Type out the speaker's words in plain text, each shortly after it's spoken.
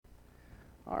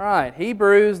All right,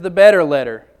 Hebrews, the better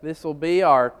letter. This will be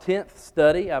our 10th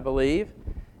study, I believe,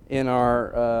 in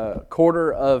our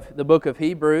quarter of the book of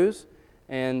Hebrews.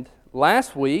 And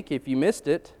last week, if you missed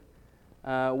it,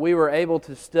 we were able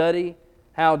to study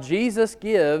how Jesus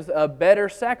gives a better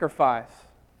sacrifice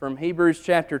from Hebrews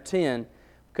chapter 10. We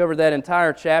covered that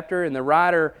entire chapter, and the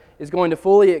writer is going to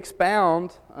fully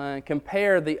expound and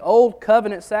compare the old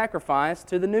covenant sacrifice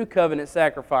to the new covenant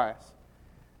sacrifice.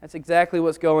 That's exactly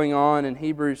what's going on in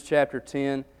Hebrews chapter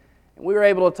 10. And we were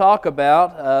able to talk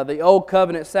about the old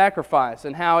covenant sacrifice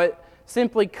and how it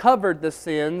simply covered the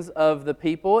sins of the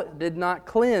people. It did not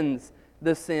cleanse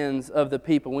the sins of the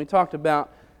people. We talked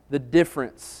about the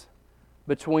difference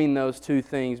between those two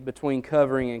things, between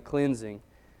covering and cleansing.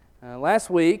 Last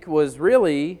week was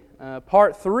really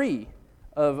part 3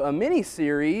 of a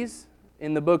mini-series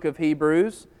in the book of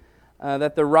Hebrews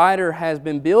that the writer has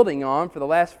been building on for the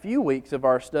last few weeks of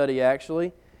our study,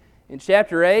 actually. In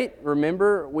chapter 8,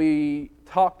 remember, we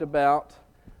talked about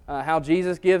how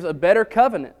Jesus gives a better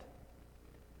covenant.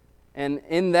 And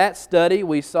in that study,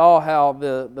 we saw how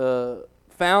the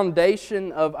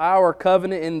foundation of our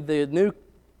covenant in the New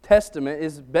Testament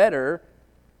is better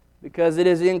because it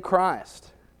is in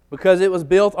Christ, because it was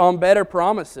built on better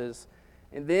promises.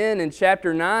 And then in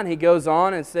chapter 9, he goes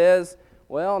on and says,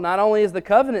 well, not only is the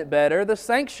covenant better, the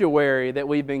sanctuary that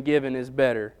we've been given is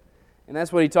better. And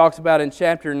that's what he talks about in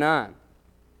chapter 9.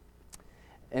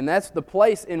 And that's the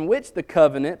place in which the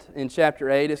covenant in chapter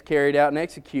 8 is carried out and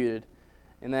executed,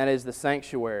 and that is the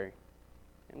sanctuary.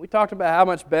 And we talked about how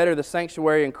much better the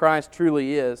sanctuary in Christ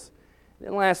truly is.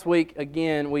 Then last week,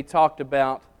 again, we talked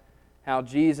about how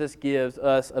Jesus gives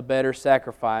us a better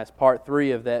sacrifice, part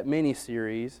 3 of that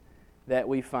mini-series that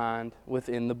we find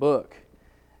within the book.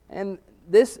 And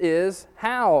this is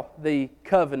how the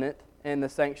covenant and the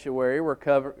sanctuary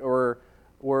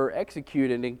were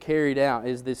executed and carried out,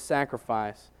 is this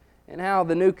sacrifice. And how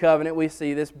the new covenant, we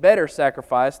see this better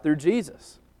sacrifice through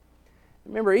Jesus.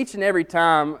 Remember, each and every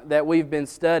time that we've been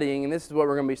studying, and this is what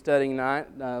we're going to be studying tonight,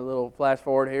 a little flash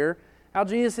forward here, how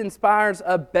Jesus inspires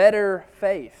a better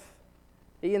faith.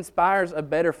 He inspires a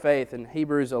better faith in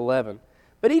Hebrews 11.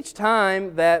 But each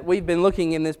time that we've been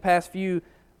looking in this past few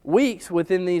weeks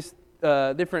within these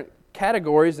different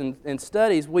categories and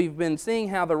studies, we've been seeing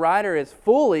how the writer is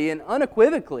fully and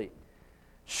unequivocally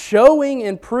showing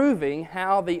and proving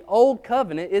how the old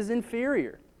covenant is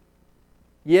inferior.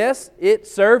 Yes, it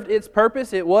served its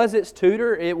purpose, it was its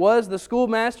tutor, it was the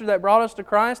schoolmaster that brought us to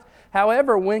Christ.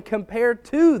 However, when compared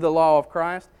to the law of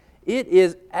Christ, it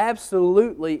is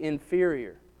absolutely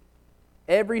inferior.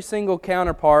 Every single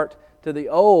counterpart to the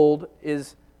old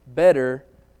is better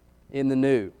in the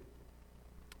new.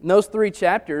 And those 3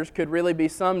 chapters could really be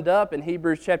summed up in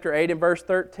Hebrews chapter 8 and verse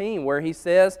 13, where he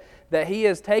says that he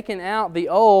has taken out the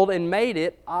old and made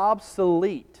it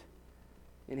obsolete.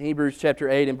 In Hebrews chapter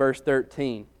 8 and verse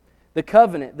 13. The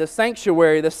covenant, the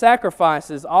sanctuary, the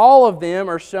sacrifices, all of them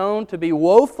are shown to be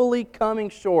woefully coming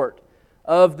short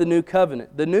of the new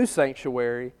covenant, the new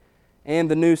sanctuary, and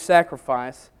the new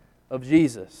sacrifice of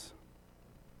Jesus.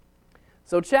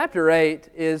 So chapter 8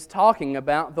 is talking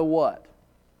about the what?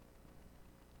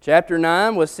 Chapter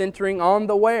 9 was centering on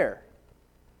the where.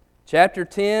 Chapter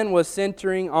 10 was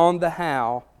centering on the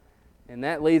how. And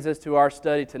that leads us to our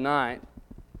study tonight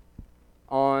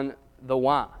on the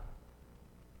why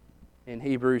in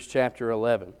Hebrews chapter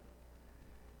 11.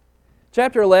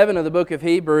 Chapter 11 of the book of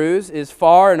Hebrews is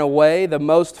far and away the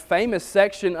most famous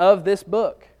section of this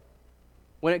book.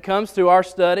 When it comes to our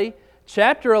study,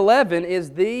 chapter 11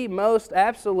 is the most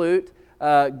absolute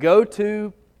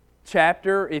go-to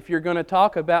chapter if you're going to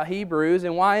talk about Hebrews.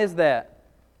 And why is that?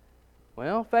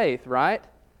 Well, faith, right?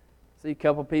 See a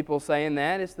couple people saying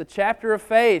that. It's the chapter of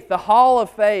faith, the hall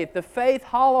of faith, the faith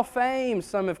hall of fame,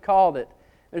 some have called it.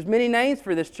 There's many names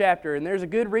for this chapter, and there's a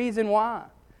good reason why.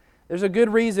 There's a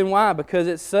good reason why, because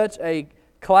it's such a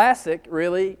classic,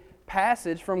 really,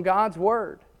 passage from God's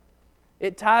Word.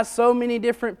 It ties so many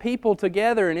different people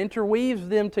together and interweaves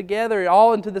them together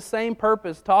all into the same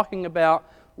purpose, talking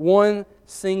about one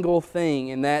single thing,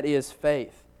 and that is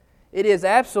faith. It is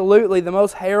absolutely the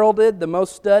most heralded, the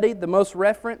most studied, the most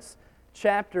referenced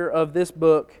chapter of this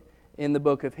book in the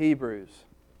book of Hebrews.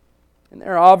 And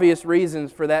there are obvious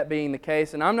reasons for that being the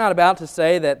case, and I'm not about to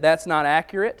say that that's not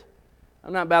accurate.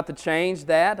 I'm not about to change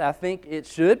that. I think it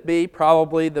should be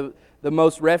probably the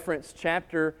most referenced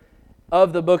chapter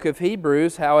of the book of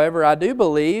Hebrews. However, I do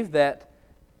believe that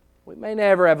we may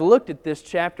never have looked at this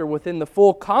chapter within the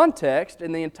full context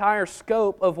and the entire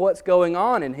scope of what's going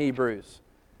on in Hebrews.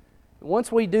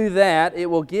 Once we do that, it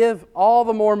will give all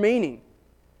the more meaning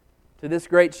to this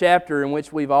great chapter in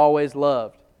which we've always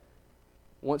loved.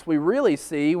 once we really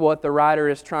see what the writer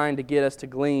is trying to get us to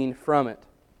glean from it,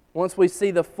 once we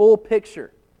see the full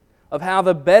picture of how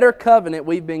the better covenant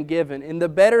we've been given and the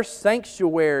better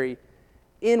sanctuary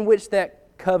in which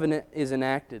that covenant is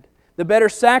enacted, the better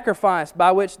sacrifice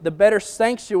by which the better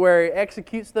sanctuary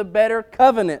executes the better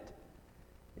covenant,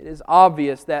 it is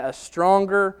obvious that a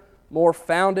stronger, more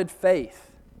founded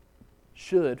faith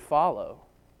should follow.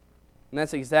 And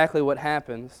that's exactly what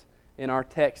happens in our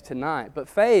text tonight. But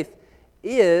faith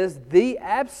is the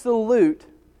absolute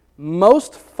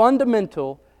most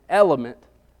fundamental element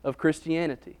of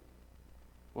Christianity.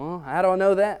 Well, how do I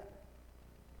know that?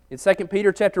 In 2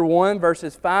 Peter chapter 1,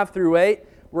 verses 5 through 8,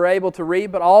 we're able to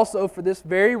read, but also for this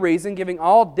very reason, giving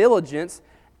all diligence,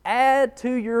 add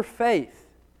to your faith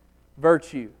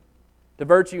virtue. To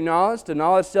virtue knowledge, to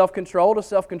knowledge self-control, to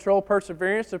self-control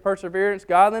perseverance, to perseverance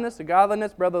godliness, to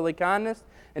godliness brotherly kindness,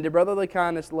 and to brotherly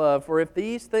kindness love. For if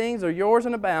these things are yours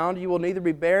and abound, you will neither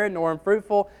be barren nor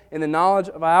unfruitful in the knowledge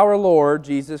of our Lord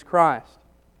Jesus Christ.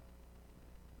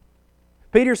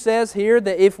 Peter says here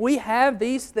that if we have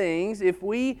these things, if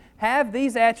we have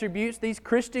these attributes, these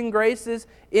Christian graces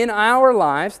in our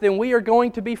lives, then we are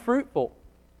going to be fruitful.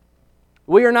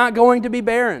 We are not going to be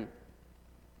barren.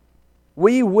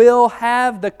 We will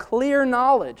have the clear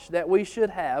knowledge that we should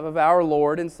have of our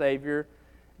Lord and Savior,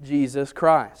 Jesus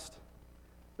Christ.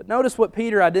 But notice what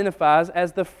Peter identifies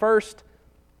as the first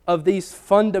of these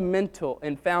fundamental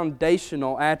and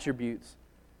foundational attributes.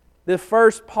 The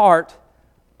first part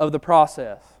of the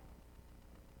process.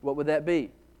 What would that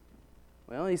be?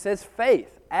 Well, he says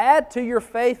faith. Add to your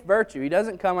faith virtue. He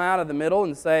doesn't come out of the middle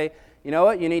and say, you know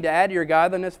what, you need to add to your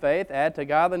godliness faith, add to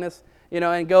godliness,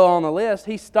 and go on the list.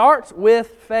 He starts with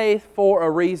faith for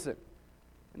a reason.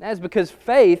 And that's because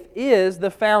faith is the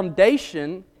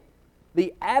foundation,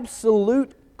 the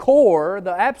absolute core,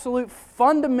 the absolute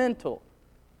fundamental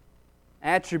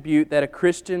attribute that a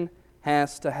Christian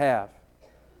has to have.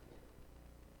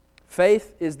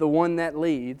 Faith is the one that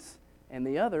leads, and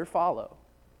the other follow.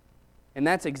 And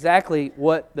that's exactly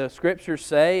what the Scriptures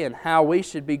say and how we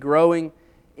should be growing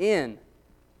in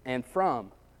and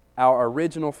from our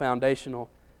original foundational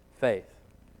faith.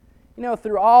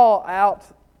 Through all out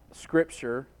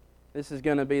Scripture, this is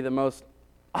going to be the most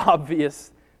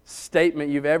obvious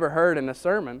statement you've ever heard in a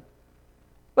sermon,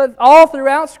 but all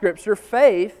throughout Scripture,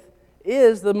 faith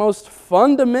is the most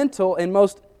fundamental and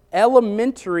most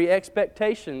elementary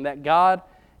expectation that God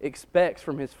expects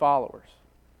from His followers.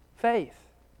 Faith.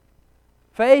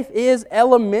 Faith is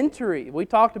elementary. We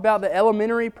talked about the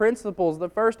elementary principles, the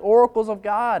first oracles of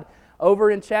God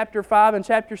over in chapter 5 and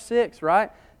chapter 6,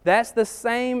 right? That's the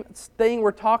same thing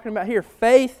we're talking about here.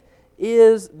 Faith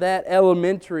is that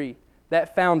elementary,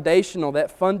 that foundational,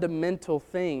 that fundamental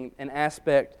thing and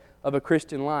aspect of a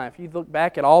Christian life. You look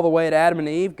back at all the way at Adam and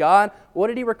Eve, God, what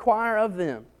did He require of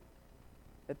them?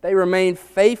 That they remain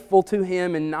faithful to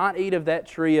Him and not eat of that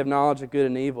tree of knowledge of good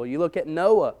and evil. You look at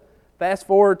Noah, fast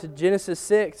forward to Genesis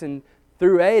 6 and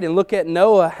through 8, and look at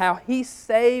Noah, how he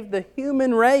saved the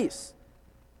human race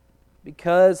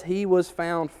because he was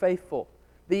found faithful.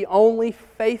 The only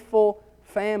faithful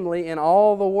family in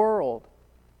all the world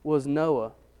was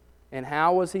Noah. And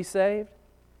how was he saved?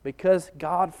 Because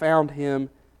God found him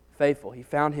faithful. He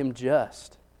found him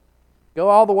just. Go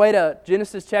all the way to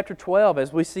Genesis chapter 12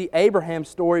 as we see Abraham's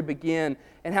story begin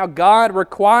and how God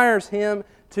requires him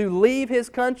to leave his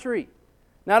country.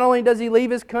 Not only does he leave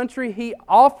his country, he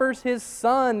offers his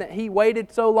son that he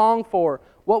waited so long for.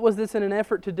 What was this in an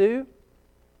effort to do?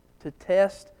 To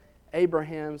test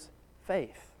Abraham's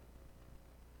faith.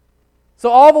 So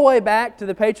all the way back to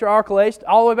the patriarchal age,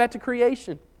 all the way back to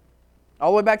creation,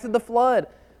 all the way back to the flood,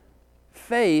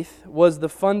 faith was the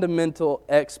fundamental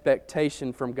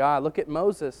expectation from God. Look at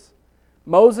Moses.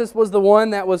 Moses was the one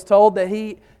that was told that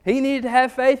he needed to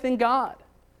have faith in God.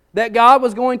 That God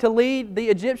was going to lead the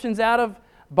Egyptians out of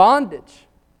bondage.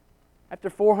 After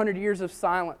 400 years of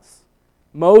silence,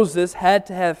 Moses had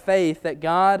to have faith that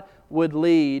God would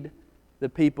lead the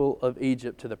people of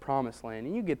Egypt to the promised land.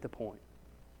 And you get the point.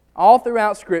 All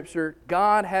throughout Scripture,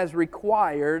 God has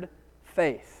required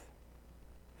faith.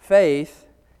 Faith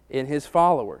in His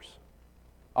followers.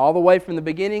 All the way from the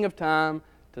beginning of time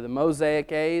to the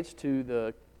Mosaic age, to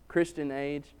the Christian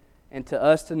age, and to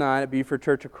us tonight at Beaufort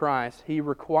Church of Christ, He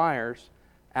requires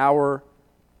our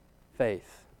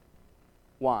faith.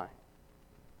 Why?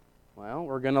 Well,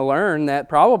 we're going to learn that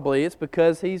probably it's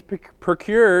because He's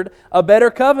procured a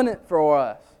better covenant for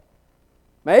us.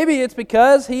 Maybe it's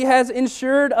because He has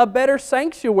ensured a better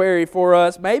sanctuary for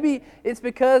us. Maybe it's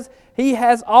because He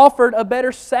has offered a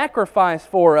better sacrifice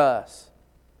for us.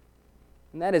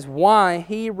 And that is why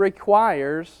He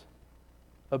requires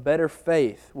a better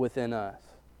faith within us.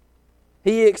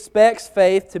 He expects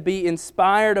faith to be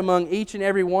inspired among each and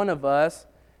every one of us.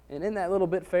 And isn't that a little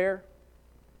bit fair?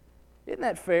 Isn't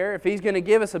that fair? If He's going to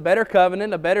give us a better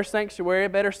covenant, a better sanctuary, a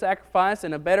better sacrifice,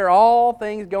 and a better all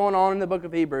things going on in the book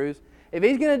of Hebrews, if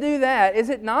He's going to do that, is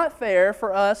it not fair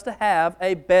for us to have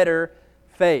a better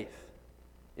faith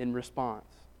in response?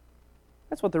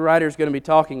 That's what the writer is going to be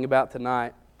talking about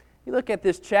tonight. You look at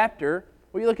this chapter,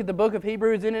 or you look at the book of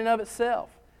Hebrews in and of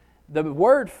itself. The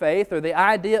word faith, or the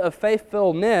idea of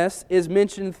faithfulness, is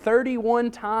mentioned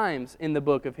 31 times in the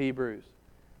book of Hebrews.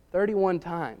 31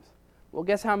 times. Well,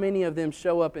 guess how many of them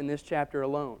show up in this chapter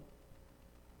alone?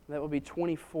 That would be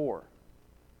 24.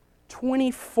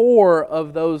 24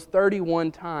 of those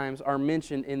 31 times are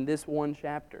mentioned in this one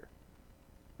chapter.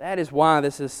 That is why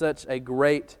this is such a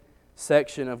great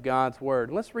section of God's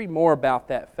Word. Let's read more about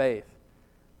that faith.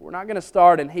 We're not going to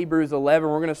start in Hebrews 11.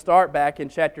 We're going to start back in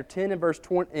chapter 10 and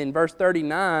verse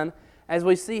 39 as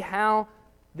we see how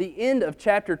the end of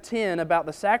chapter 10 about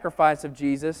the sacrifice of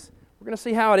Jesus, we're going to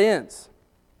see how it ends.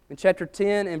 In chapter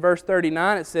 10 and verse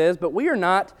 39 it says, "But we are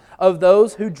not of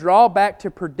those who draw back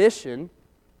to perdition,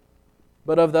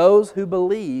 but of those who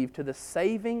believe to the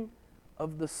saving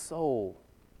of the soul."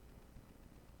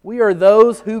 We are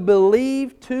those who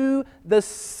believe to the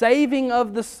saving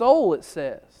of the soul, it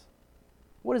says.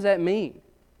 What does that mean?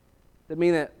 Does it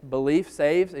mean that belief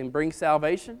saves and brings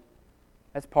salvation?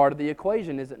 That's part of the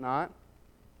equation, is it not?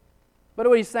 But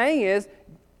what he's saying is,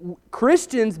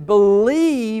 Christians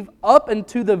believe up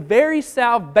into the very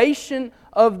salvation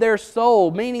of their soul,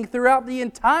 meaning throughout the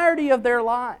entirety of their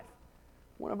life.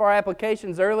 One of our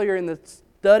applications earlier in the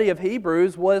study of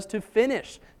Hebrews was to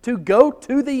finish, to go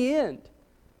to the end,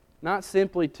 not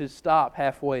simply to stop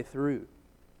halfway through.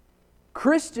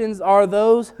 Christians are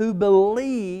those who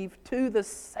believe to the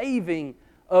saving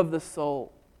of the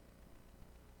soul.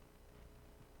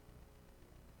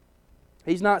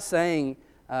 He's not saying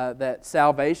that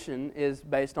salvation is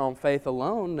based on faith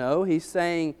alone. No, he's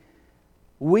saying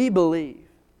we believe.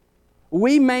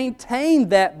 We maintain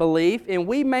that belief and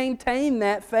we maintain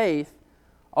that faith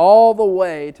all the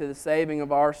way to the saving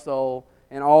of our soul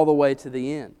and all the way to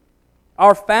the end.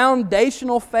 Our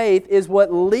foundational faith is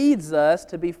what leads us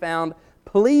to be found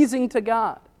pleasing to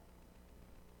God.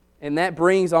 And that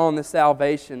brings on the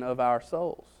salvation of our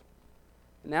souls.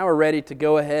 Now we're ready to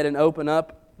go ahead and open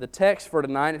up the text for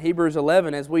tonight in Hebrews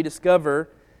 11 as we discover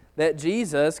that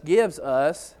Jesus gives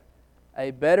us a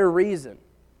better reason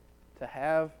to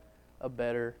have a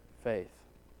better faith.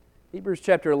 Hebrews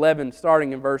chapter 11,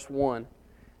 starting in verse 1.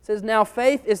 It says, "Now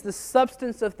faith is the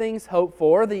substance of things hoped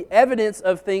for, the evidence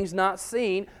of things not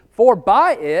seen, for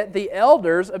by it the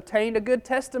elders obtained a good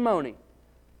testimony.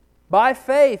 By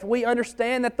faith we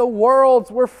understand that the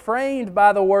worlds were framed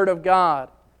by the Word of God,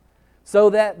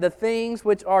 so that the things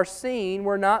which are seen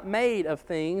were not made of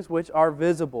things which are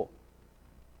visible."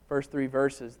 First 3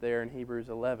 verses there in Hebrews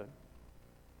 11.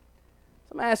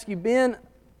 So I'm going to ask you, Ben,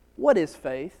 what is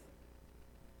faith?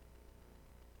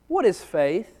 What is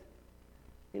faith?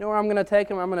 You know where I'm going to take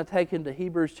him? I'm going to take him to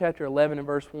Hebrews chapter 11 and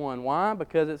verse 1. Why?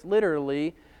 Because it's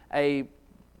literally a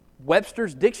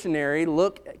Webster's dictionary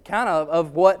look kind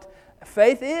of what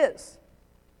faith is.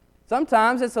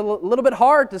 Sometimes it's a little bit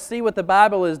hard to see what the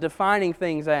Bible is defining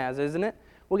things as, isn't it?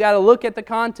 We got to look at the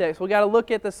context. We got to look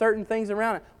at the certain things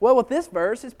around it. Well, with this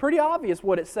verse, it's pretty obvious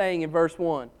what it's saying in verse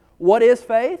 1. What is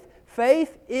faith?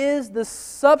 Faith is the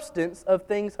substance of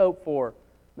things hoped for,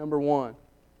 number 1.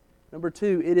 Number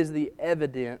 2, it is the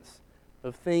evidence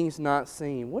of things not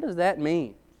seen. What does that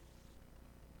mean?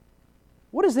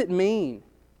 What does it mean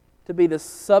to be the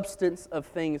substance of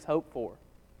things hoped for?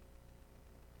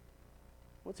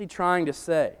 What's he trying to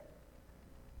say?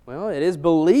 Well, it is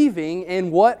believing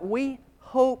in what we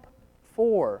hope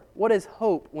for. What is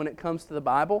hope when it comes to the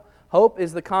Bible? Hope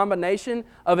is the combination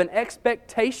of an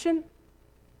expectation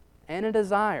and a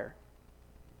desire.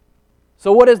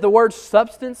 So what is the word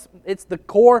substance? It's the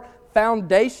core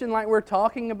foundation like we're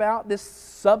talking about, this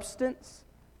substance.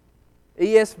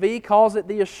 ESV calls it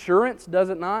the assurance, does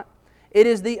it not? It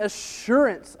is the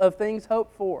assurance of things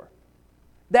hoped for.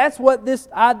 That's what this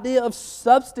idea of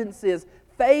substance is.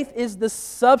 Faith is the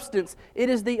substance. It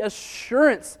is the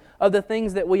assurance of the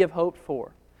things that we have hoped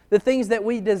for. The things that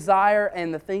we desire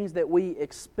and the things that we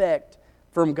expect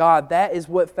from God. That is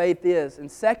what faith is.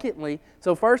 And secondly,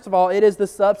 so first of all, it is the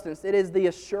substance. It is the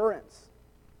assurance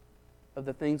of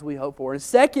the things we hope for. And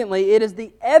secondly, it is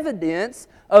the evidence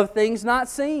of things not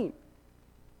seen.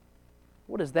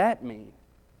 What does that mean?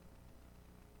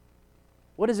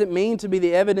 What does it mean to be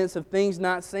the evidence of things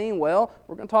not seen? Well,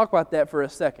 we're going to talk about that for a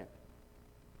second.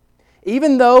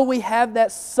 Even though we have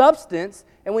that substance,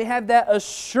 and we have that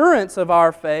assurance of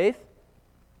our faith,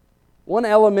 one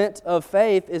element of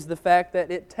faith is the fact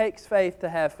that it takes faith to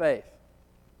have faith.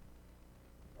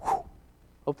 Whew.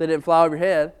 Hope that didn't fly over your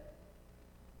head.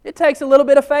 It takes a little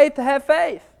bit of faith to have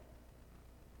faith.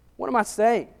 What am I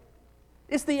saying?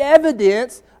 It's the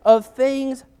evidence of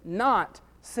things not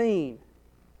seen.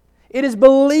 It is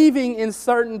believing in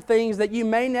certain things that you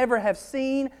may never have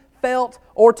seen, felt,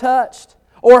 or touched,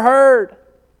 or heard,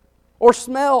 or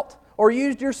smelt, or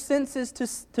used your senses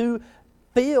to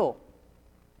feel.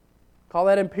 Call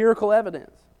that empirical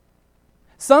evidence.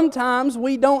 Sometimes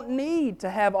we don't need to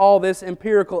have all this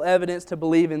empirical evidence to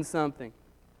believe in something.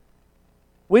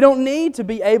 We don't need to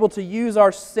be able to use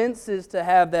our senses to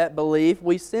have that belief.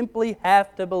 We simply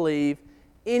have to believe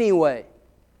anyway.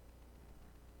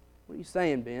 What are you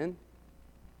saying, Ben?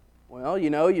 Well,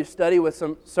 you study with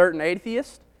some certain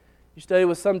atheists. You study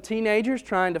with some teenagers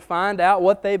trying to find out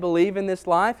what they believe in this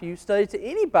life. You study to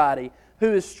anybody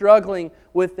who is struggling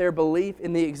with their belief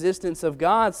in the existence of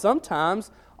God.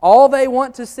 Sometimes all they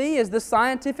want to see is the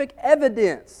scientific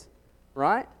evidence,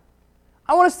 right?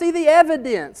 I want to see the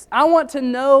evidence. I want to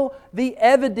know the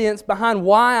evidence behind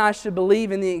why I should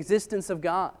believe in the existence of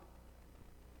God.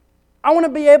 I want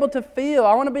to be able to feel.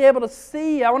 I want to be able to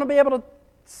see. I want to be able to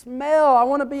smell. I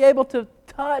want to be able to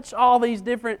touch all these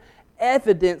different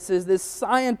evidences, this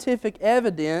scientific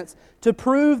evidence, to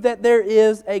prove that there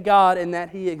is a God and that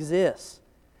He exists.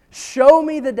 Show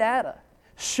me the data.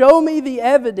 Show me the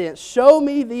evidence. Show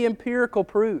me the empirical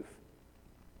proof.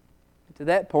 To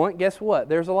that point, guess what?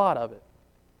 There's a lot of it.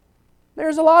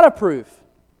 There's a lot of proof.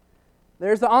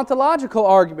 There's the ontological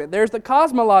argument. There's the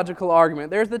cosmological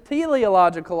argument. There's the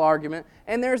teleological argument.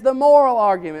 And there's the moral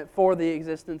argument for the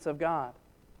existence of God.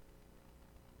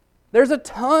 There's a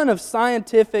ton of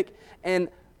scientific and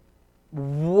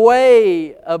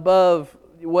way above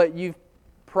what you've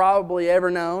probably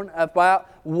ever known about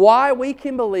why we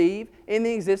can believe in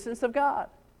the existence of God.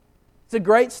 It's a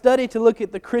great study to look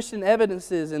at the Christian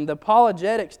evidences and the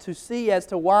apologetics to see as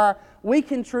to why we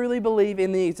can truly believe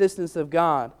in the existence of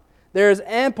God. There is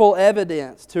ample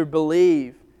evidence to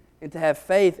believe and to have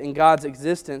faith in God's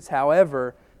existence.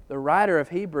 However, the writer of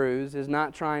Hebrews is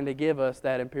not trying to give us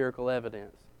that empirical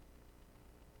evidence.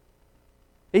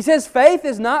 He says faith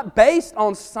is not based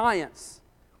on science.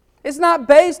 It's not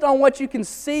based on what you can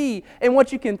see and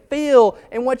what you can feel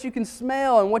and what you can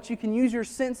smell and what you can use your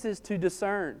senses to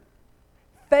discern.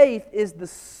 Faith is the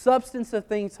substance of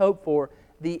things hoped for,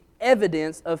 the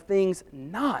evidence of things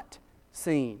not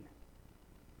seen.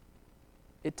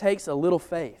 It takes a little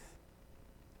faith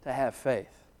to have faith.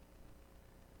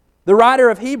 The writer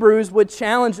of Hebrews would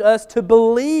challenge us to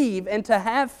believe and to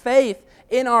have faith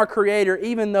in our Creator,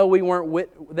 even though we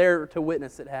weren't there to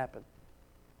witness it happen.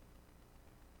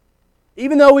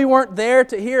 Even though we weren't there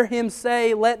to hear Him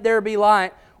say, "Let there be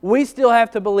light," we still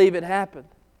have to believe it happened.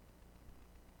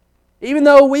 Even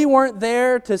though we weren't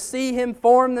there to see Him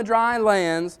form the dry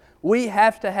lands, we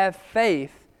have to have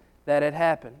faith that it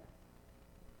happened.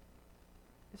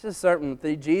 This is something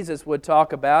that Jesus would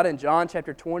talk about in John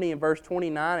chapter 20 and verse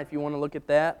 29, if you want to look at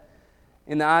that.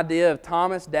 In the idea of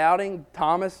Thomas doubting,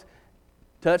 Thomas,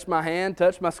 touch my hand,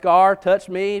 touch my scar, touch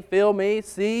me, feel me,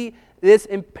 see this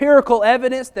empirical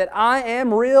evidence that I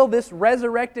am real, this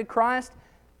resurrected Christ.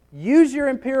 Use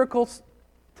your empiricals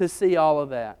to see all of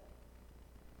that.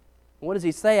 What does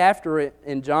He say after it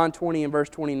in John 20 and verse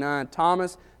 29?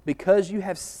 Thomas, because you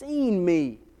have seen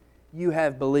me, you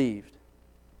have believed.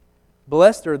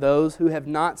 Blessed are those who have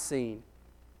not seen,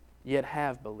 yet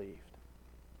have believed.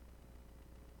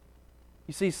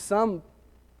 You see, some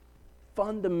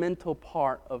fundamental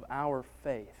part of our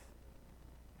faith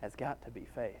has got to be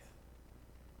faith.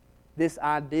 This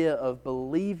idea of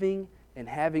believing and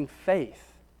having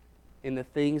faith in the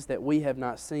things that we have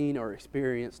not seen or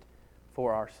experienced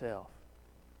for ourselves.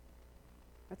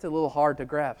 That's a little hard to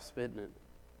grasp, isn't it?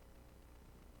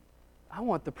 I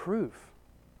want the proof.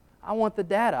 I want the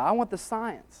data. I want the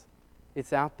science.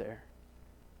 It's out there.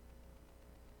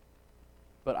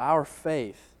 But our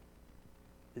faith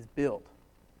is built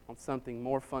on something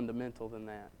more fundamental than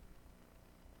that.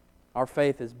 Our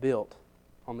faith is built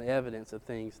on the evidence of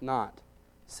things not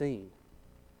seen,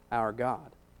 our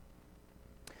God.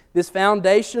 This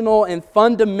foundational and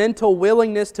fundamental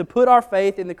willingness to put our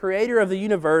faith in the Creator of the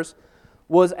universe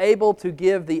was able to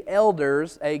give the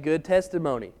elders a good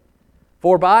testimony.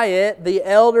 For by it, the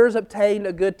elders obtained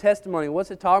a good testimony.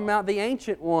 What's it talking about? The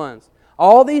ancient ones.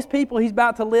 All these people he's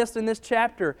about to list in this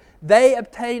chapter, they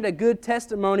obtained a good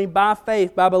testimony by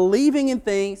faith, by believing in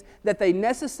things that they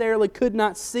necessarily could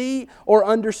not see or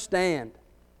understand.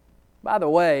 By the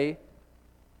way,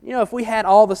 You know, if we had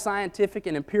all the scientific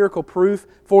and empirical proof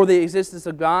for the existence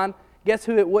of God, guess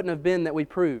who it wouldn't have been that we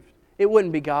proved? It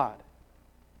wouldn't be God.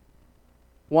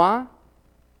 Why?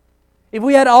 If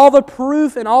we had all the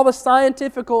proof and all the that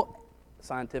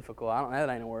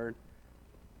ain't a word.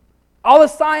 All the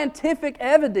scientific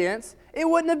evidence, it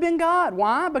wouldn't have been God.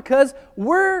 Why? Because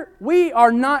we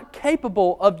are not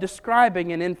capable of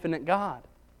describing an infinite God.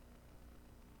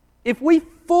 If we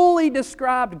fully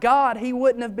described God, He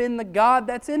wouldn't have been the God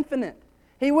that's infinite.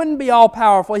 He wouldn't be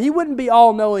all-powerful. He wouldn't be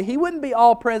all-knowing. He wouldn't be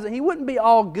all-present. He wouldn't be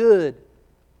all-good.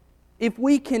 If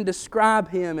we can describe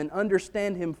Him and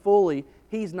understand Him fully,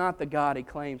 He's not the God He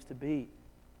claims to be.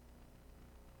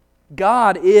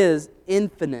 God is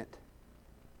infinite,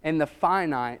 and the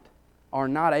finite are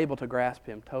not able to grasp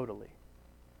Him totally.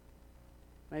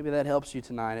 Maybe that helps you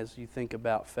tonight as you think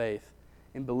about faith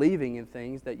and believing in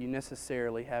things that you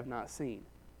necessarily have not seen.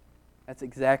 That's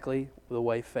exactly the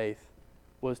way faith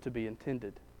was to be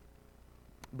intended.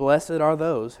 Blessed are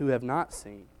those who have not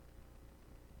seen,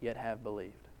 yet have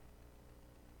believed.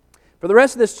 For the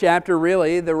rest of this chapter,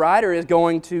 really, the writer is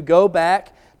going to go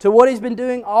back to what he's been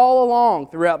doing all along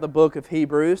throughout the book of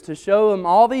Hebrews, to show them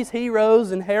all these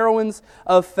heroes and heroines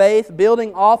of faith,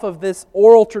 building off of this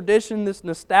oral tradition, this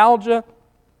nostalgia.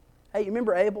 Hey, you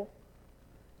remember Abel?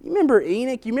 You remember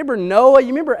Enoch? You remember Noah? You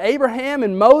remember Abraham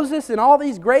and Moses and all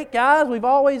these great guys we've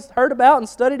always heard about and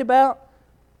studied about?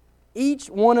 Each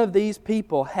one of these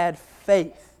people had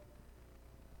faith.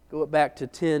 Go back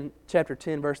to chapter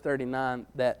 10, verse 39,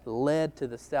 that led to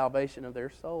the salvation of their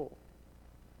soul,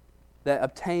 that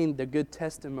obtained the good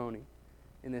testimony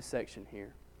in this section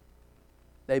here.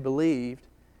 They believed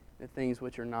in things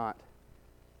which are not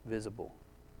visible.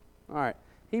 All right,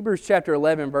 Hebrews chapter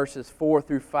 11, verses 4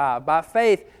 through 5. By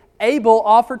faith, Abel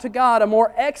offered to God a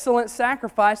more excellent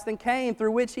sacrifice than Cain,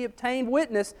 through which he obtained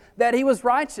witness that he was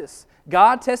righteous,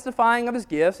 God testifying of his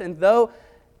gifts, and though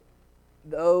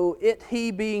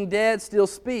he being dead still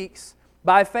speaks,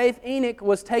 by faith Enoch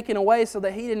was taken away so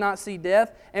that he did not see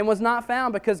death, and was not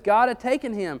found because God had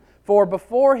taken him. For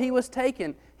before he was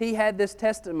taken, he had this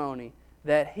testimony,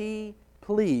 that he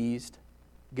pleased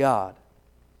God.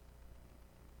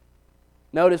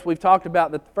 Notice we've talked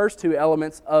about the first two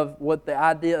elements of what the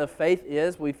idea of faith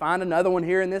is. We find another one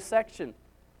here in this section.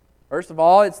 First of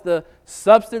all, it's the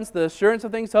substance, the assurance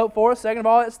of things hoped for. Second of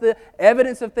all, it's the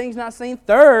evidence of things not seen.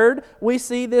 Third, we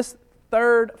see this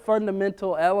third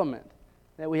fundamental element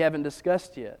that we haven't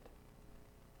discussed yet.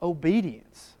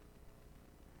 Obedience.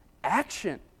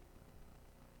 Action.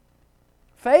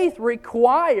 Faith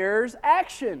requires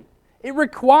action. It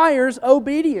requires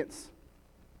obedience.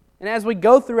 And as we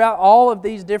go throughout all of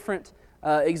these different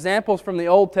examples from the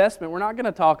Old Testament, we're not going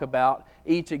to talk about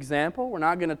each example. We're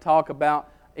not going to talk about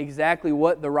exactly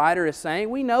what the writer is saying.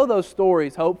 We know those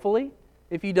stories, hopefully.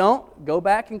 If you don't, go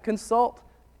back and consult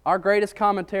our greatest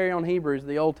commentary on Hebrews,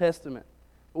 the Old Testament.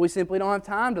 But we simply don't have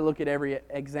time to look at every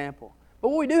example. But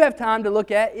what we do have time to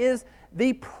look at is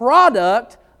the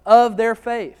product of their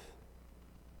faith.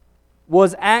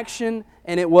 Was action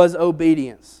and it was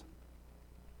obedience.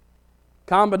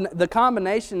 The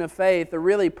combination of faith, the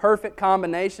really perfect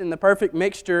combination, the perfect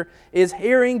mixture, is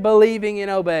hearing, believing,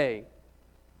 and obeying.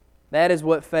 That is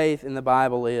what faith in the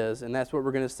Bible is, and that's what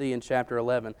we're going to see in chapter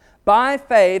 11. By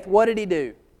faith, what did he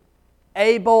do?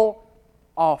 Abel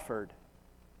offered.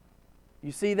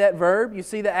 You see that verb? You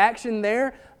see the action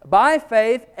there? By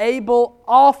faith, Abel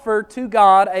offered to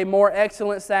God a more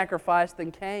excellent sacrifice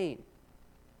than Cain.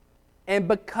 And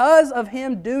because of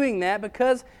him doing that,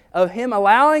 because of him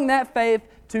allowing that faith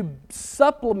to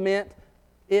supplement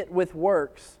it with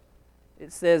works,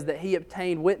 it says that he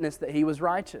obtained witness that he was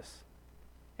righteous.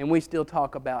 And we still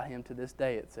talk about him to this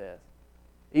day, it says.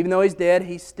 Even though he's dead,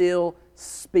 he still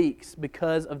speaks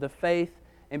because of the faith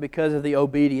and because of the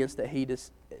obedience that he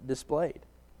displayed.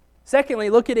 Secondly,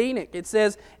 look at Enoch. It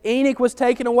says, Enoch was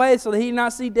taken away so that he did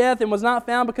not see death, and was not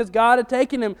found because God had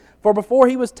taken him. For before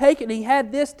he was taken, he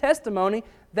had this testimony,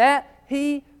 that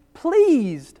he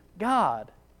pleased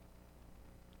God.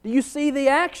 Do you see the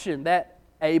action that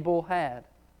Abel had?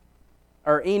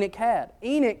 Or Enoch had?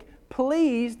 Enoch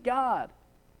pleased God.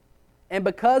 And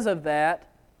because of that,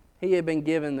 he had been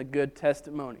given the good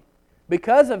testimony.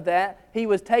 Because of that, he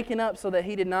was taken up so that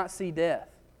he did not see death.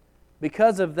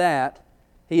 Because of that,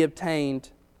 he obtained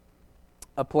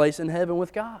a place in heaven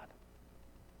with God.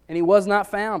 And he was not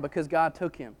found because God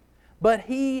took him. But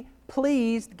he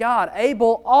pleased God.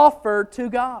 Abel offered to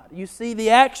God. You see the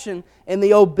action and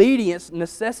the obedience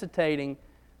necessitating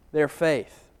their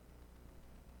faith.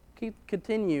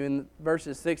 Continue in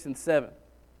verses 6 and 7.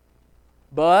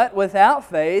 But without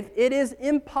faith, it is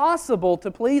impossible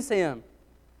to please Him.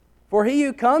 For he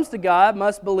who comes to God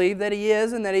must believe that He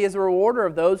is, and that He is a rewarder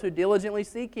of those who diligently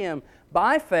seek Him.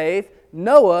 By faith,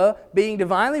 Noah, being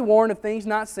divinely warned of things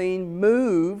not seen,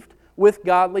 moved with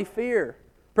godly fear,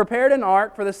 prepared an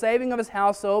ark for the saving of his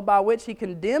household, by which he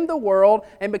condemned the world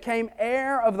and became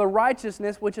heir of the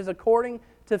righteousness which is according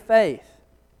to faith.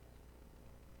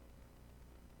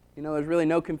 You know, there's really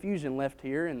no confusion left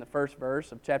here in the first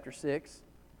verse of chapter 6.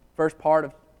 First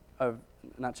part of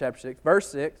not chapter 6, verse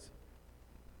 6.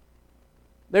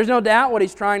 There's no doubt what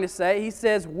he's trying to say. He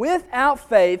says, without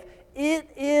faith, it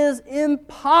is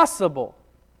impossible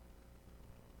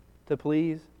to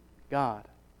please God.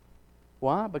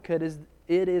 Why? Because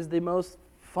it is the most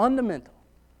fundamental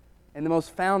and the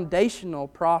most foundational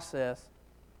process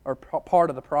or part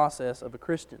of the process of a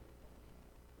Christian.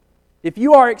 If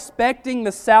you are expecting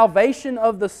the salvation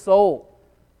of the soul,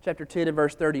 chapter 10 and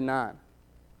verse 39,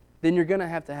 then you're going to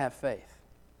have faith.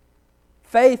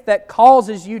 Faith that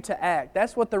causes you to act.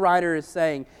 That's what the writer is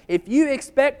saying. If you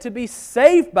expect to be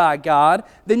saved by God,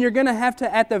 then you're going to have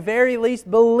to, at the very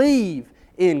least, believe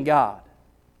in God.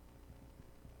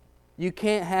 You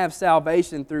can't have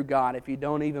salvation through God if you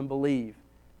don't even believe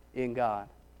in God.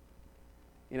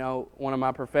 You know, one of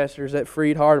my professors at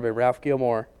Freed Hardeman, Ralph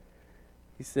Gilmore,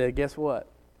 he said, guess what?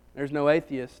 There's no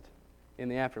atheist in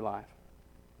the afterlife.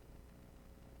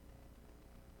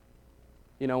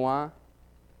 You know why?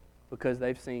 Because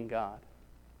they've seen God.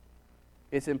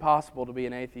 It's impossible to be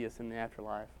an atheist in the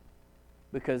afterlife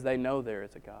because they know there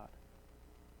is a God.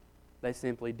 They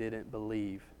simply didn't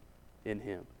believe in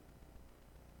Him.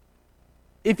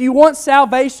 If you want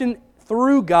salvation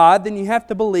through God, then you have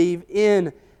to believe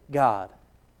in God.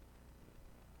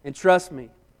 And trust me,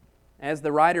 as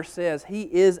the writer says, He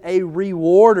is a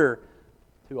rewarder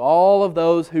to all of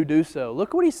those who do so.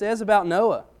 Look what he says about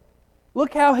Noah.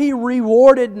 Look how he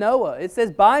rewarded Noah. It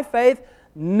says, by faith,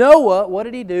 Noah, what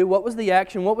did he do? What was the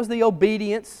action? What was the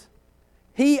obedience?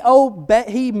 He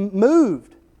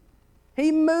moved.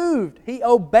 He moved. He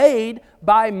obeyed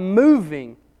by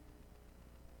moving.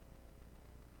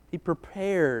 He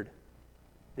prepared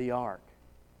the ark.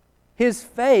 His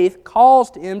faith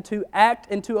caused him to act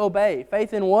and to obey.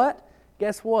 Faith in what?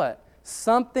 Guess what?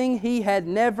 Something he had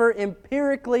never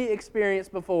empirically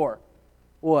experienced before.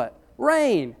 What?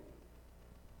 Rain.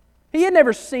 He had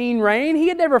never seen rain. He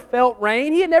had never felt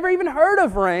rain. He had never even heard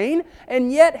of rain.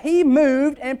 And yet he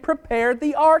moved and prepared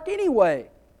the ark anyway.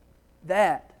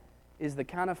 That is the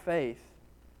kind of faith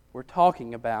we're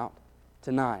talking about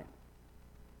tonight.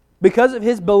 Because of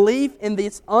his belief in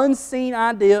this unseen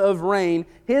idea of rain,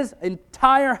 his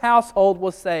entire household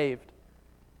was saved.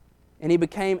 And he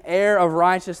became heir of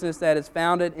righteousness that is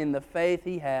founded in the faith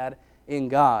he had in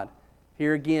God.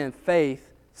 Here again,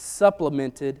 faith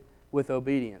supplemented with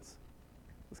obedience.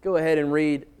 Let's go ahead and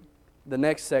read the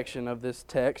next section of this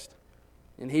text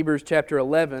in Hebrews chapter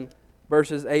 11,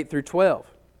 verses 8 through 12.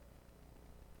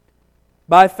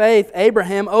 By faith,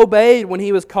 Abraham obeyed when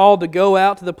he was called to go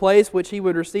out to the place which he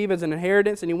would receive as an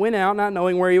inheritance, and he went out not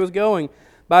knowing where he was going.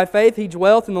 By faith, he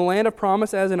dwelt in the land of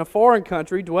promise as in a foreign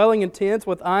country, dwelling in tents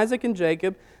with Isaac and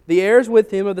Jacob, the heirs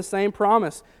with him of the same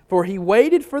promise. For he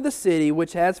waited for the city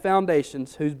which has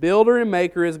foundations, whose builder and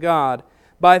maker is God.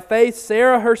 By faith,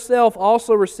 Sarah herself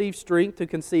also received strength to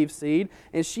conceive seed,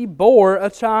 and she bore a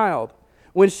child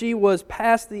when she was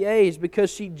past the age,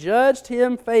 because she judged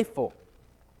him faithful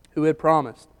who had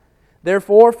promised.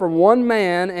 Therefore, from one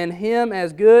man, and him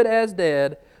as good as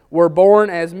dead, were born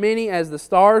as many as the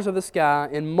stars of the sky,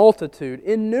 in multitude,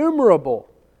 innumerable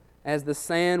as the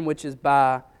sand which is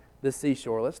by the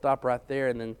seashore. Let's stop right there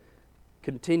and then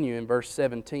continue in verse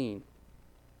 17.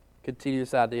 Continue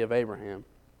this idea of Abraham.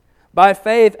 By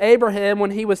faith, Abraham,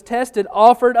 when he was tested,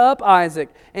 offered up Isaac,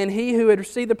 and he who had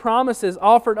received the promises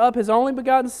offered up his only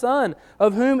begotten son,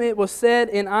 of whom it was said,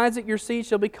 in Isaac your seed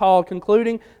shall be called,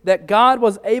 concluding that God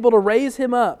was able to raise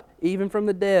him up, even from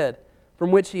the dead,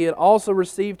 from which he had also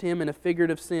received him in a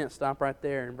figurative sense. Stop right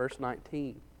there in verse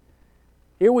 19.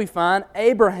 Here we find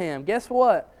Abraham. Guess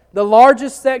what? The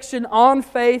largest section on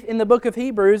faith in the book of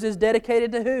Hebrews is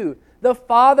dedicated to who? The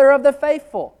father of the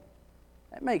faithful.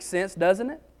 That makes sense, doesn't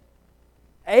it?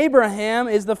 Abraham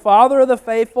is the father of the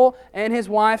faithful and his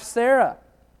wife Sarah.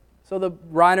 So the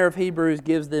writer of Hebrews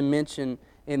gives them mention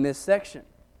in this section.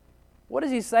 What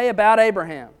does he say about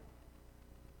Abraham?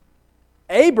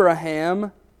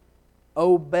 Abraham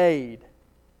obeyed.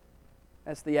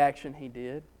 That's the action he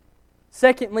did.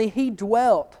 Secondly, he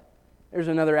dwelt. There's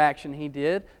another action he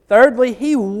did. Thirdly,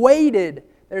 he waited.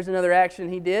 There's another action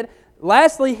he did.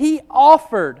 Lastly, he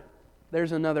offered.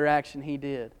 There's another action he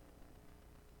did.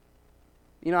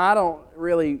 You know,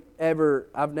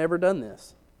 I've never done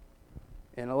this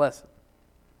in a lesson.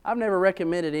 I've never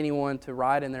recommended anyone to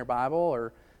write in their Bible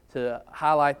or to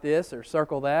highlight this or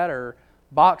circle that or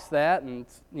box that, and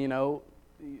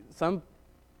some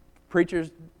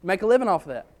preachers make a living off of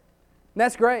that. And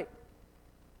that's great.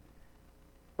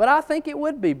 But I think it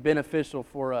would be beneficial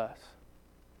for us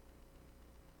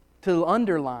to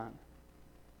underline,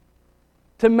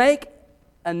 to make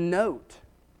a note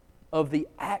of the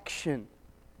action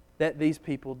that these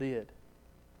people did.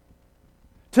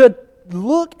 To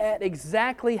look at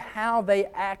exactly how they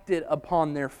acted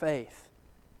upon their faith.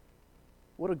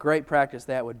 What a great practice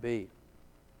that would be.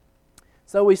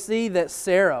 So we see that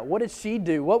Sarah, what did she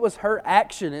do? What was her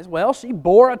action? Well, she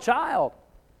bore a child.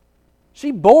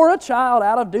 She bore a child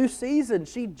out of due season.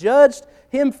 She judged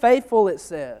him faithful, it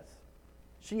says.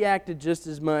 She acted just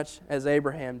as much as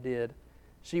Abraham did.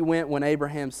 She went when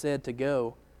Abraham said to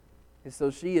go. And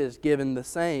so she is given the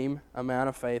same amount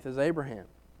of faith as Abraham.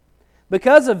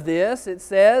 Because of this, it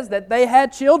says that they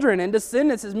had children and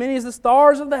descendants as many as the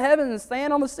stars of the heavens and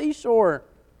sand on the seashore.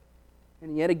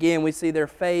 And yet again, we see their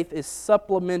faith is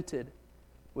supplemented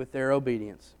with their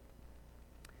obedience.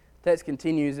 The text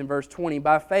continues in verse 20.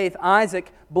 By faith,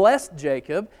 Isaac blessed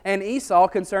Jacob and Esau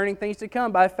concerning things to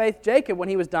come. By faith, Jacob, when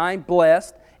he was dying,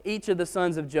 blessed each of the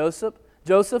sons of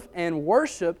Joseph and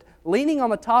worshipped, leaning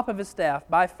on the top of his staff.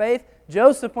 By faith,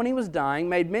 Joseph, when he was dying,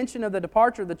 made mention of the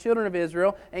departure of the children of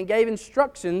Israel and gave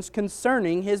instructions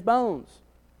concerning his bones.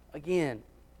 Again,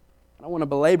 I don't want to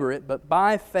belabor it, but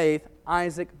by faith,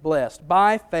 Isaac blessed.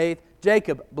 By faith,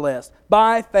 Jacob blessed.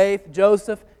 By faith,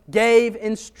 Joseph gave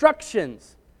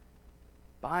instructions.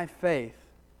 By faith,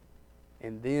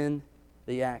 and then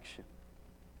the action.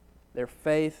 Their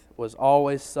faith was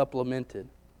always supplemented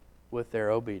with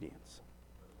their obedience.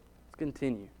 Let's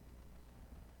continue.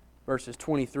 Verses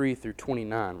 23 through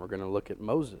 29, we're going to look at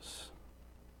Moses.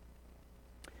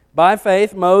 By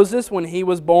faith, Moses, when he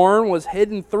was born, was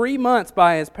hidden 3 months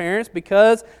by his parents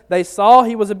because they saw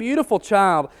he was a beautiful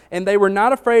child, and they were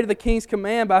not afraid of the king's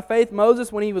command. By faith,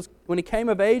 Moses, when he came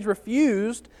of age,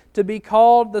 refused to be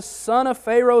called the son of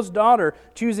Pharaoh's daughter,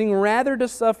 choosing rather to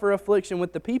suffer affliction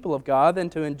with the people of God than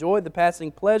to enjoy the passing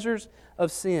pleasures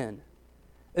of sin,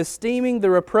 esteeming the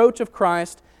reproach of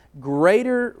Christ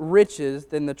greater riches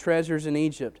than the treasures in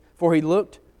Egypt, for he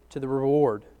looked to the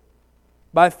reward.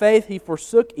 By faith he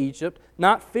forsook Egypt,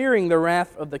 not fearing the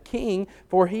wrath of the king,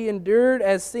 for he endured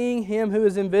as seeing him who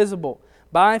is invisible.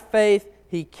 By faith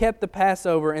he kept the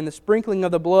Passover and the sprinkling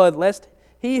of the blood, lest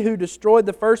he who destroyed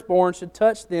the firstborn should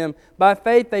touch them. By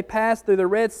faith they passed through the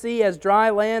Red Sea as dry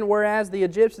land, whereas the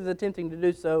Egyptians attempting to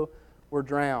do so were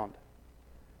drowned.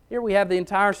 Here we have the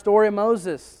entire story of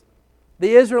Moses.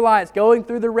 The Israelites going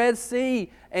through the Red Sea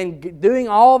and doing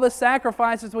all the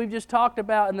sacrifices we've just talked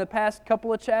about in the past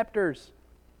couple of chapters.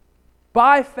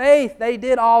 By faith, they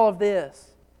did all of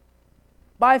this.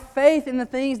 By faith in the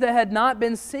things that had not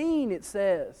been seen, it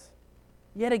says.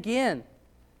 Yet again,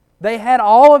 they had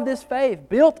all of this faith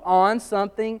built on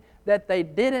something that they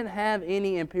didn't have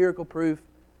any empirical proof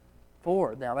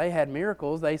for. Now, they had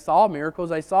miracles, they saw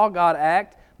God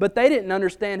act, but they didn't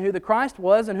understand who the Christ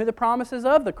was and who the promises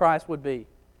of the Christ would be.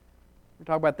 We'll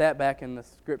talk about that back in the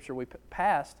scripture we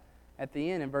passed at the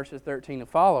end in verses 13 and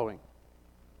following.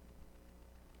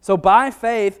 So by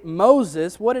faith,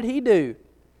 Moses, what did he do? It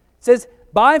says,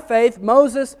 by faith,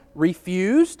 Moses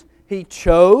refused, he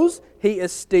chose, he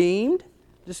esteemed.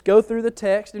 Just go through the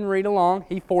text and read along.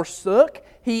 He forsook,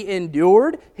 he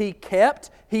endured, he kept,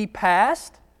 he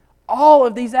passed. All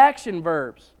of these action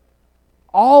verbs.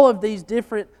 All of these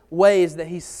different ways that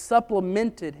he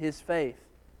supplemented his faith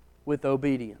with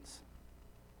obedience.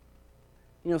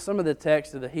 You know, some of the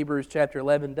text of the Hebrews chapter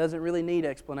 11 doesn't really need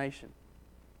explanation.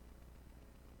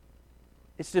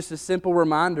 It's just a simple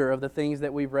reminder of the things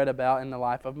that we've read about in the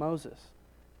life of Moses.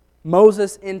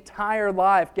 Moses' entire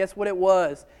life, guess what it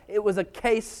was? It was a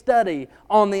case study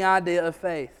on the idea of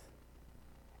faith.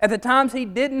 At the times he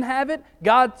didn't have it,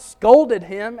 God scolded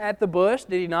him at the bush,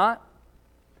 did he not?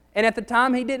 And at the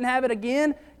time he didn't have it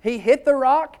again, he hit the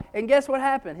rock, and guess what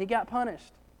happened? He got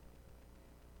punished.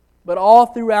 But all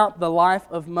throughout the life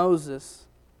of Moses,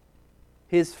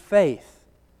 his faith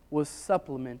was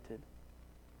supplemented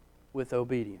with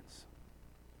obedience.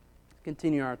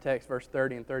 Continue our text, verse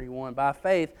 30 and 31. By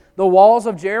faith, the walls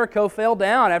of Jericho fell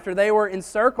down after they were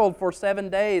encircled for 7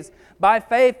 days. By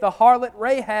faith, the harlot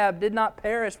Rahab did not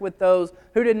perish with those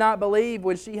who did not believe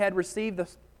when she had received the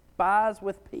spies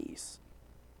with peace.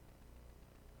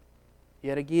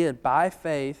 Yet again, by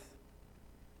faith,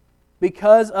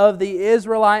 because of the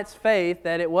Israelites' faith,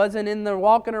 that it wasn't in the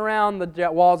walking around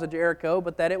the walls of Jericho,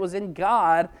 but that it was in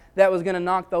God that was going to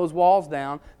knock those walls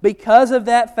down. Because of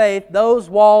that faith, those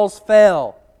walls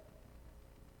fell.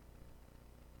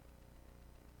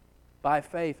 By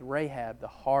faith, Rahab, the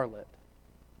harlot,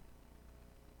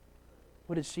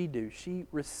 what did she do? She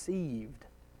received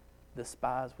the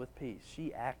spies with peace.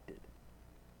 She acted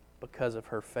because of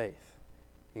her faith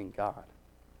in God.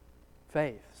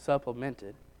 Faith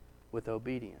supplemented with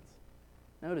obedience.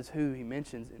 Notice who he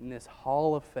mentions in this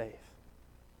hall of faith.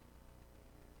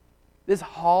 This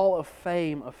hall of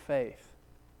fame of faith.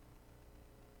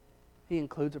 He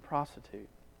includes a prostitute.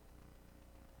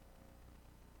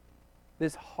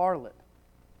 This harlot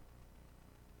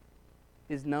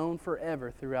is known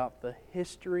forever throughout the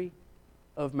history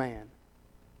of man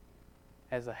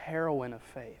as a heroine of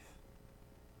faith.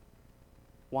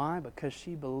 Why? Because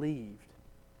she believed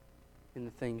in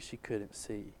the things she couldn't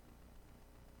see.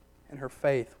 And her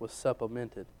faith was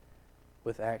supplemented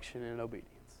with action and obedience.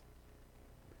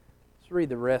 Let's read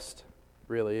the rest,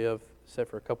 really, except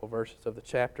for a couple verses of the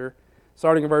chapter.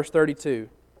 Starting in verse 32.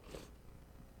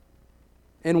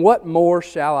 And what more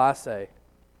shall I say?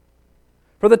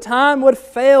 For the time would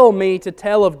fail me to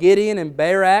tell of Gideon and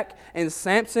Barak and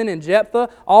Samson and Jephthah,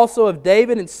 also of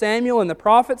David and Samuel and the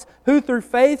prophets, who through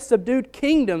faith subdued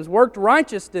kingdoms, worked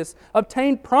righteousness,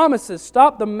 obtained promises,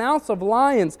 stopped the mouths of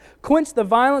lions, quenched the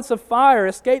violence of fire,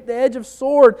 escaped the edge of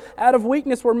sword, out of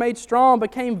weakness were made strong,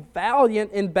 became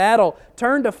valiant in battle,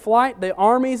 turned to flight the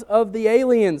armies of the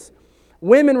aliens.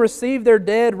 Women received their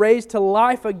dead raised to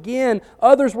life again.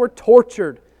 Others were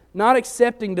tortured, not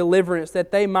accepting deliverance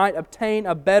that they might obtain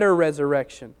a better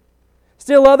resurrection.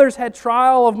 Still others had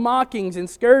trial of mockings and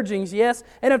scourgings, yes,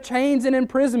 and of chains and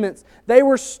imprisonments. They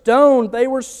were stoned, they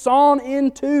were sawn in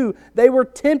two, they were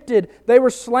tempted, they were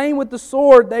slain with the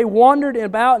sword, they wandered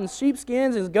about in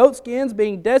sheepskins and goatskins,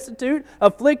 being destitute,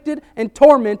 afflicted, and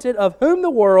tormented, of whom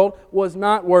the world was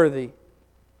not worthy.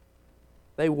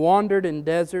 They wandered in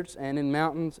deserts and in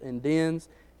mountains and dens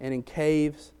and in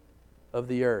caves of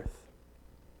the earth.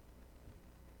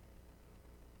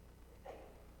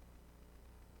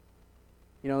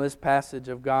 You know, this passage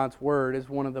of God's Word is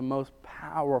one of the most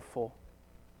powerful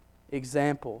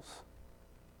examples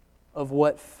of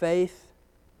what faith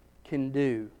can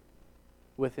do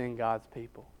within God's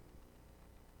people.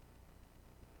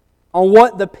 On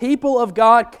what the people of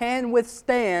God can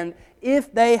withstand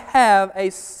if they have a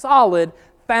solid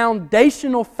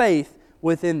foundational faith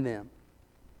within them.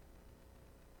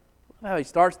 How he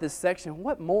starts this section,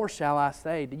 what more shall I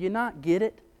say? Do you not get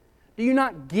it? Do you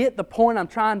not get the point I'm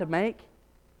trying to make?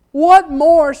 What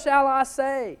more shall I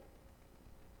say?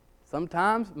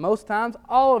 Sometimes, most times,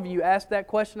 all of you ask that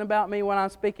question about me when I'm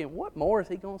speaking. What more is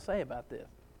he going to say about this?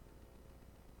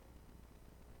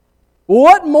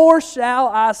 What more shall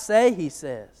I say, he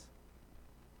says.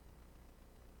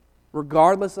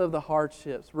 Regardless of the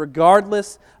hardships,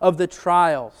 regardless of the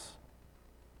trials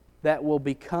that will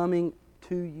be coming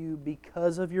to you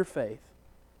because of your faith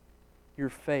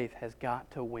has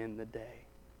got to win the day.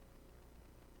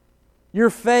 Your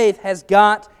faith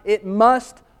it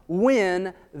must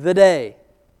win the day.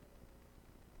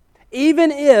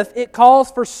 Even if it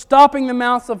calls for stopping the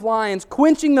mouths of lions,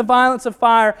 quenching the violence of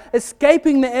fire,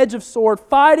 escaping the edge of sword,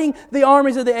 fighting the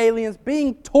armies of the aliens,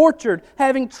 being tortured,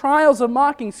 having trials of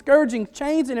mocking, scourging,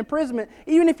 chains, and imprisonment,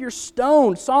 even if you're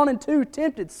stoned, sawn in two,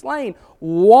 tempted, slain,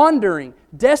 wandering,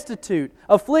 destitute,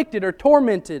 afflicted, or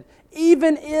tormented,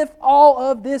 even if all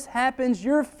of this happens,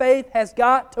 your faith has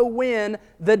got to win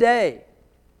the day.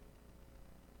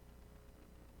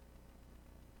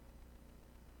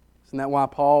 Isn't that why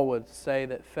Paul would say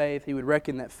that he would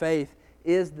reckon that faith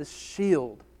is the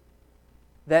shield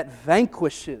that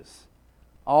vanquishes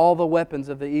all the weapons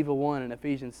of the evil one in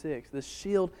Ephesians 6. The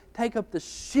shield, take up the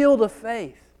shield of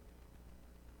faith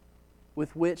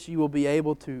with which you will be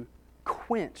able to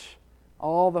quench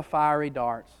all the fiery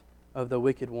darts of the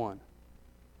wicked one.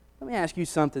 Let me ask you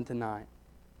something tonight.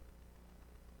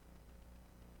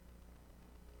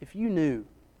 If you knew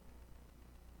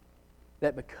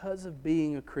that because of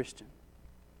being a Christian,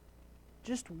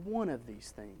 just one of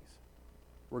these things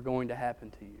were going to happen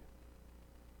to you,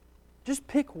 just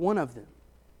pick one of them.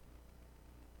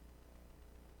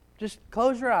 Just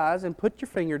close your eyes and put your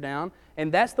finger down,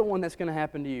 and that's the one that's going to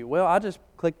happen to you. Well, I just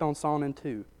clicked on sawn in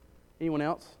two. Anyone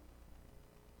else?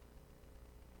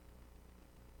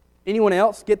 Anyone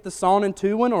else get the sawn in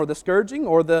two one, or the scourging,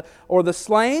 or the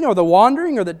slain, or the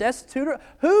wandering, or the destitute?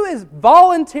 Who is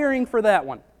volunteering for that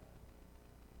one?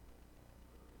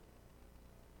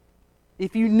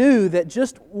 If you knew that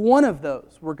just one of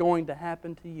those were going to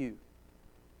happen to you,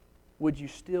 would you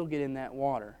still get in that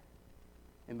water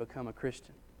and become a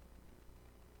Christian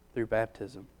through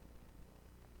baptism?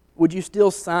 Would you still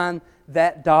sign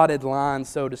that dotted line,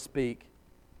 so to speak,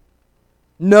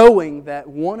 knowing that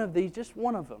one of these, just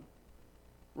one of them,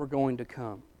 were going to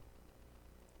come?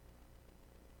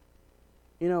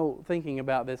 You know, thinking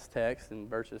about this text in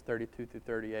verses 32 through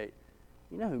 38,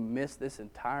 you know who missed this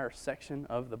entire section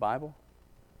of the Bible?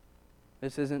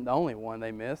 This isn't the only one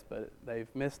they missed, but they've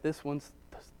missed this one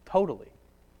totally.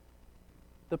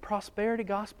 The prosperity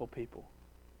gospel people.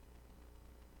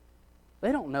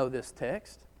 They don't know this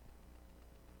text.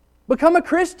 Become a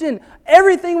Christian.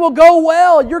 Everything will go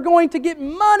well. You're going to get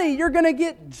money. You're going to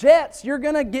get jets. You're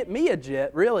going to get me a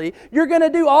jet, really. You're going to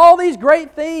do all these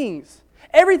great things.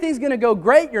 Everything's going to go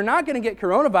great. You're not going to get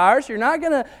coronavirus. You're not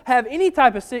going to have any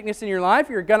type of sickness in your life.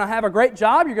 You're going to have a great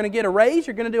job. You're going to get a raise.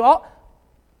 You're going to do all...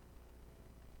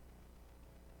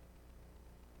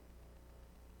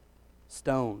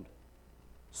 Stoned,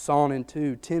 sawn in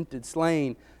two, tempted,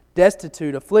 slain,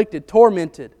 destitute, afflicted,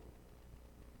 tormented.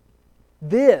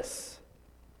 This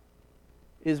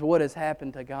is what has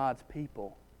happened to God's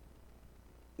people,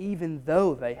 even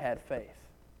though they had faith.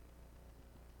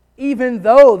 Even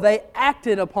though they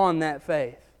acted upon that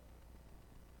faith.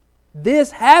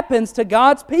 This happens to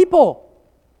God's people.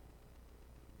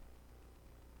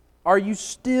 Are you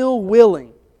still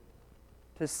willing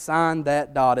to sign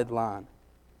that dotted line?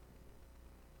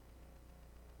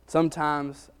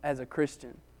 Sometimes, as a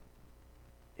Christian,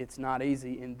 it's not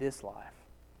easy in this life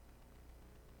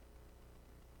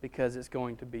because it's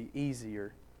going to be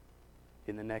easier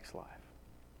in the next life.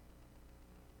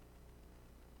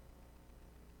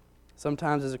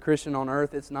 Sometimes, as a Christian on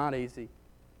earth, it's not easy.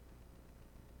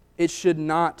 It should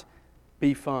not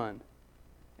be fun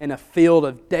in a field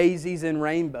of daisies and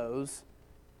rainbows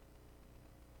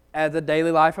as the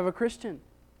daily life of a Christian.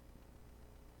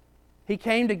 He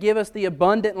came to give us the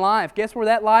abundant life. Guess where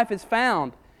that life is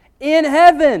found? In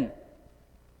heaven.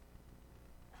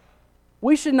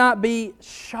 We should not be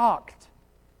shocked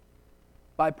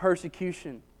by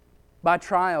persecution, by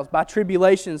trials, by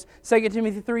tribulations. 2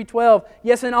 Timothy 3:12,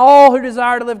 yes, and all who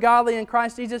desire to live godly in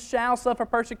Christ Jesus shall suffer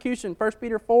persecution. 1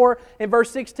 Peter 4 and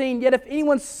verse 16, yet if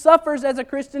anyone suffers as a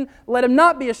Christian, let him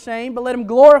not be ashamed, but let him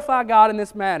glorify God in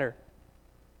this matter.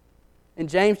 In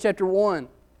James chapter 1,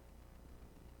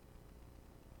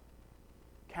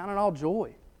 count it all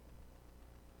joy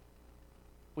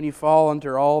when you fall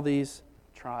under all these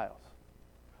trials.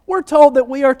 We're told that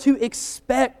we are to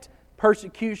expect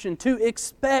persecution, to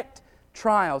expect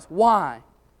trials. Why?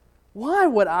 Why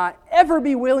would I ever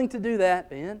be willing to do that,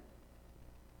 Ben?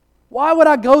 Why would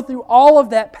I go through all of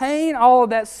that pain, all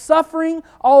of that suffering,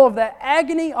 all of that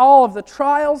agony, all of the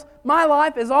trials? My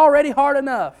life is already hard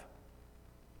enough.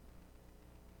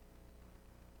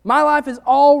 My life is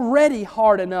already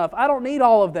hard enough. I don't need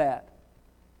all of that.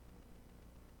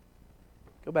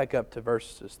 Go back up to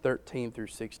verses 13 through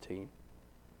 16.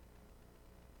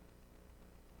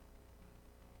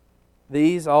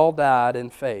 These all died in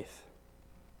faith,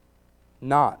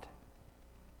 not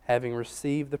having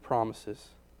received the promises,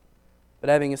 but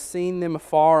having seen them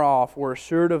afar off, were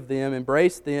assured of them,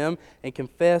 embraced them, and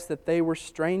confessed that they were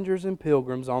strangers and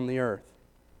pilgrims on the earth.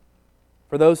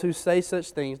 For those who say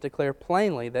such things declare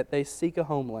plainly that they seek a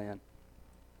homeland.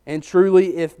 And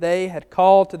truly, if they had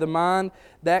called to the mind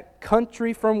that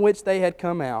country from which they had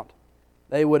come out,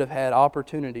 they would have had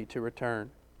opportunity to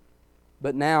return.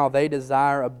 But now they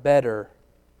desire a better,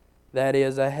 that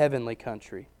is, a heavenly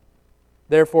country.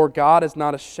 Therefore God is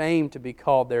not ashamed to be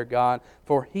called their God,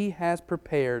 for He has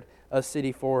prepared a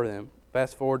city for them.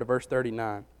 Fast forward to verse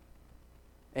 39.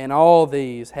 And all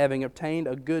these, having obtained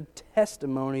a good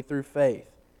testimony through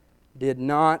faith, did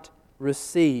not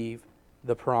receive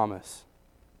the promise.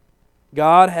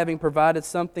 God having provided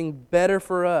something better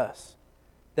for us,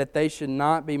 that they should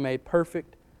not be made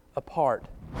perfect apart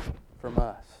from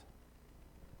us.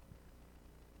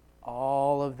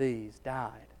 All of these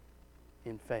died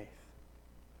in faith.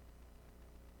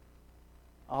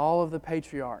 All of the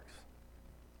patriarchs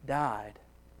died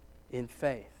in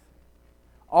faith.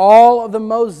 All of the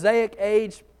Mosaic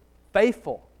age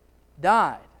faithful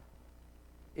died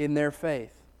in their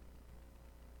faith.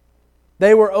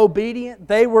 They were obedient,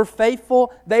 they were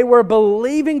faithful, they were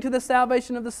believing to the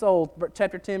salvation of the soul.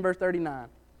 Chapter 10, verse 39.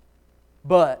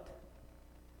 But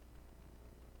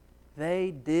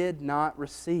they did not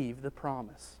receive the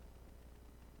promise.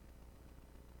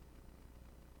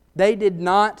 They did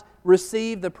not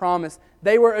receive the promise.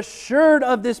 They were assured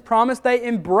of this promise. They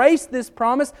embraced this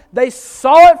promise. They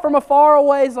saw it from a far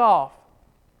ways off.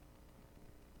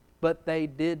 But they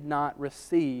did not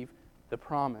receive the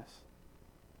promise,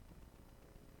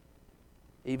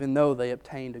 even though they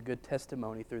obtained a good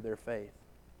testimony through their faith.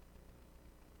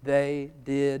 They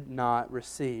did not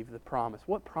receive the promise.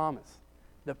 What promise?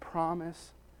 The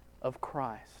promise of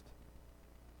Christ.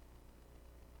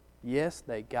 Yes,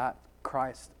 they got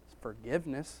Christ's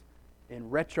forgiveness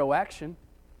in retroaction.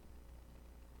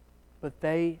 But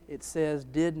they, it says,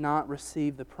 did not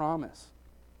receive the promise.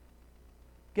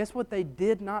 Guess what they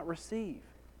did not receive?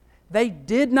 They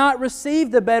did not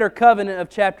receive the better covenant of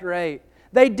chapter 8.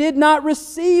 They did not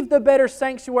receive the better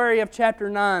sanctuary of chapter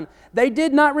 9. They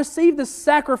did not receive the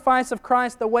sacrifice of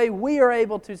Christ the way we are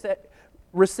able to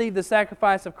receive the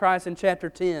sacrifice of Christ in chapter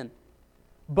 10.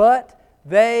 But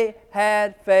they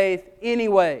had faith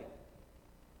anyway.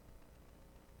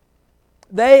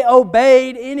 They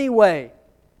obeyed anyway.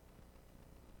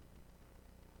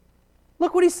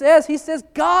 Look what he says. He says,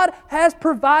 God has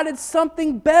provided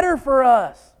something better for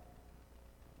us.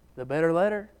 The better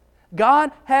letter.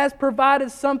 God has provided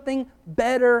something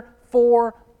better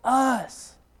for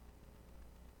us.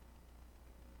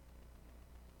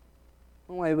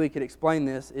 One way we could explain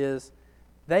this is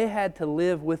they had to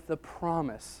live with the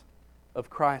promise of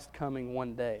Christ coming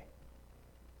one day.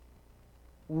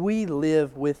 We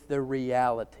live with the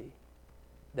reality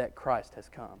that Christ has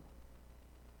come.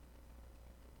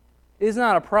 It's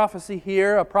not a prophecy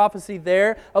here, a prophecy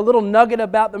there, a little nugget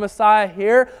about the Messiah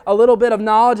here, a little bit of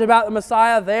knowledge about the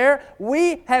Messiah there.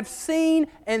 We have seen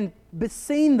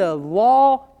the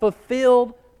law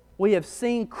fulfilled. We have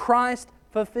seen Christ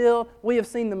fulfilled. We have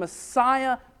seen the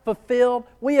Messiah fulfilled.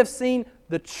 We have seen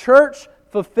the church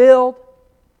fulfilled.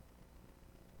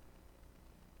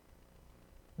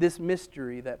 This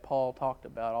mystery that Paul talked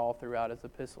about all throughout his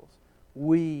epistles.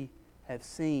 We have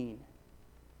seen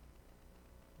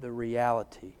the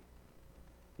reality,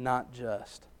 not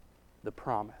just the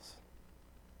promise.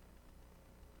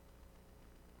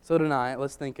 So tonight,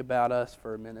 let's think about us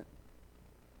for a minute.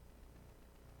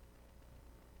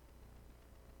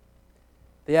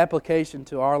 The application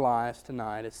to our lives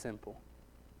tonight is simple.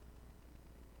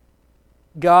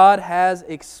 God has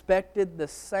expected the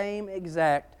same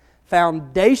exact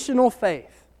foundational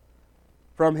faith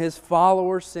from His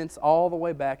followers since all the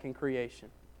way back in creation.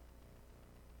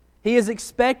 He has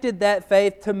expected that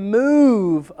faith to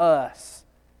move us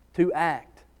to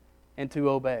act and to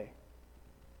obey.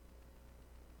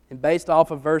 And based off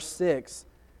of verse 6,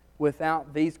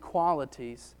 without these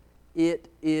qualities, it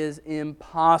is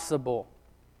impossible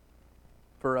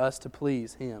for us to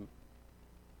please Him.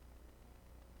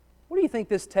 What do you think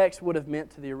this text would have meant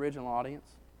to the original audience?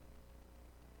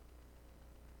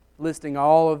 Listing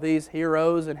all of these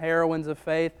heroes and heroines of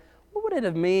faith, what would it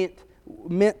have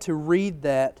meant to read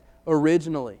that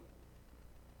originally?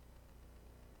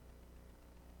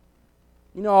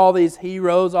 You know, all these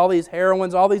heroes, all these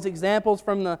heroines, all these examples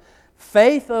from the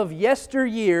faith of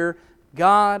yesteryear,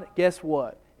 God, guess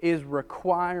what, is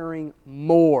requiring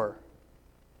more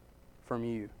from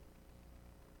you.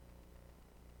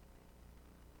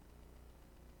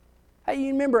 Hey, you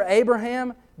remember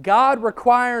Abraham? God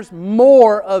requires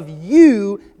more of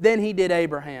you than He did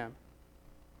Abraham.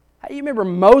 Hey, you remember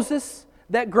Moses,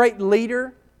 that great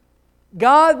leader?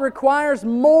 God requires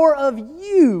more of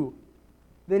you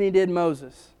than He did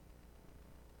Moses.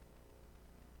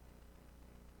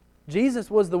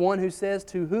 Jesus was the one who says,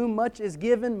 "To whom much is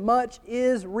given, much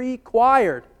is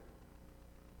required."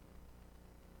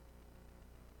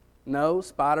 No,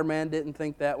 Spider-Man didn't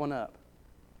think that one up.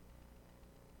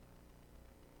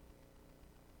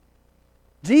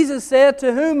 Jesus said,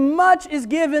 "To whom much is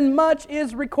given, much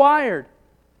is required."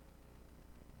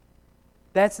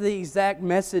 That's the exact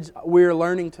message we're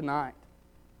learning tonight.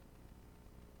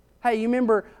 Hey, you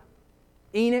remember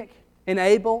Enoch and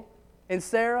Abel and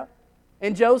Sarah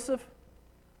and Joseph?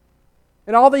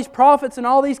 And all these prophets and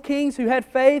all these kings who had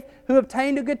faith, who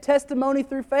obtained a good testimony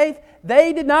through faith,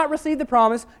 they did not receive the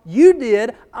promise. You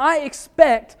did. I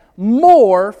expect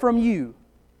more from you.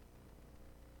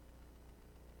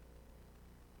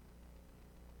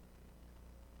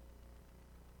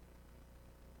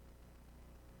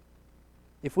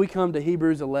 If we come to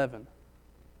Hebrews 11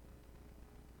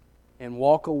 and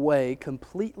walk away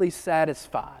completely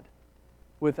satisfied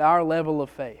with our level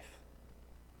of faith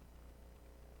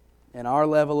and our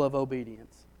level of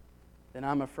obedience, then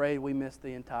I'm afraid we missed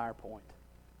the entire point.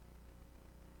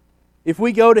 If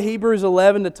we go to Hebrews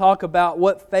 11 to talk about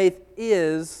what faith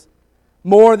is,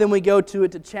 more than we go to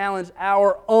it to challenge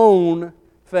our own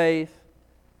faith,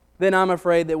 then I'm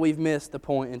afraid that we've missed the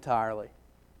point entirely.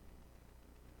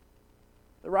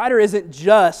 The writer isn't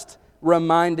just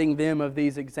reminding them of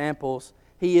these examples.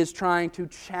 He is trying to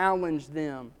challenge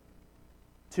them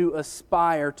to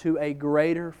aspire to a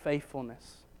greater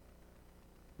faithfulness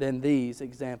than these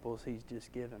examples he's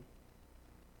just given.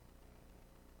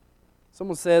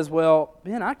 Someone says, "Well,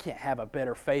 Ben, I can't have a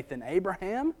better faith than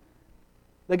Abraham.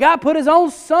 The guy put his own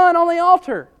son on the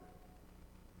altar.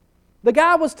 The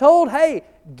guy was told, hey,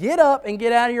 get up and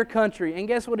get out of your country. And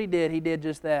guess what he did? He did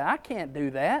just that. I can't do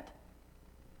that.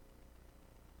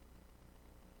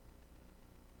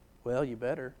 Well, you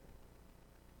better.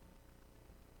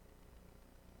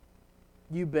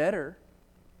 You better.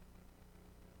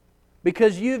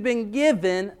 Because you've been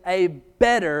given a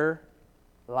better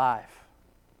life.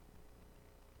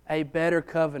 A better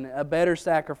covenant, a better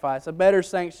sacrifice, a better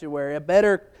sanctuary, a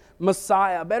better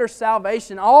Messiah, a better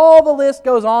salvation. All the list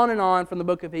goes on and on from the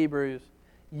book of Hebrews.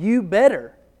 You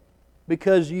better,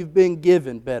 because you've been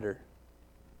given better.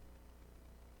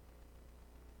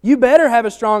 You better have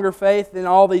a stronger faith than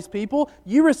all these people.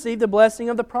 You received the blessing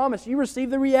of the promise. You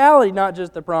received the reality, not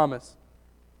just the promise.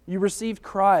 You received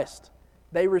Christ.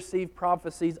 They received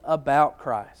prophecies about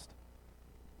Christ.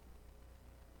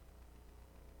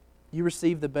 You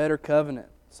received the better covenant,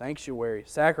 sanctuary,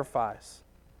 sacrifice.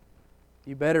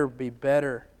 You better be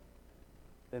better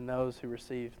than those who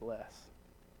received less.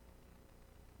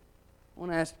 I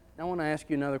want to ask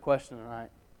you another question tonight.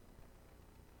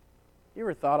 You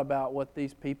ever thought about what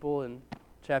these people in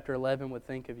chapter 11 would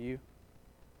think of you?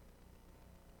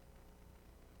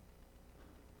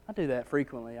 I do that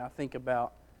frequently. I think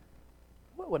about,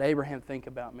 what would Abraham think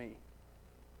about me?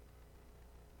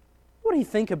 What would he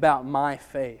think about my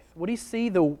faith? Would he see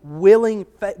the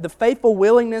faithful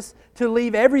willingness to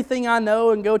leave everything I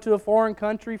know and go to a foreign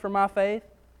country for my faith?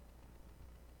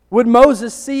 Would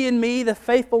Moses see in me the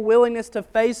faithful willingness to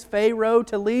face Pharaoh,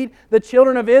 to lead the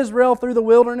children of Israel through the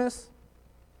wilderness?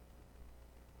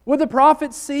 Would the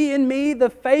prophets see in me the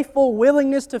faithful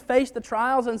willingness to face the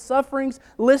trials and sufferings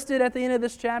listed at the end of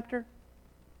this chapter?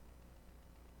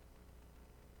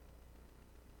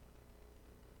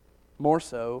 More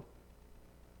so,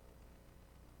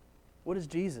 what does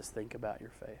Jesus think about your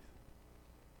faith?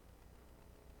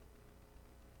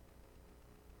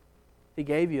 He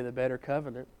gave you the better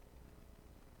covenant,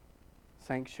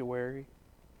 sanctuary,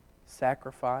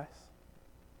 sacrifice.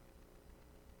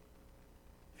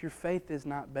 If your faith is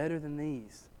not better than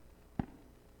these,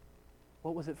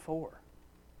 what was it for?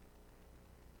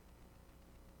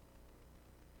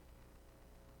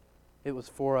 It was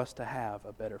for us to have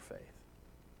a better faith.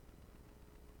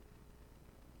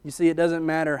 You see, it doesn't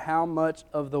matter how much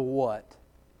of the what,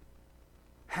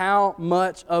 how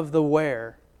much of the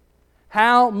where,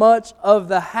 how much of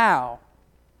the how,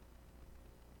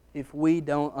 if we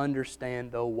don't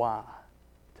understand the why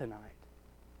tonight.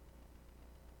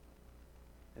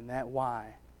 And that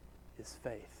why is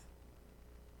faith.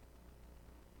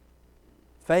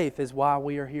 Faith is why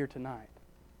we are here tonight.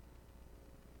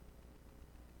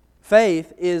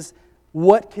 Faith is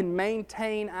what can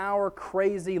maintain our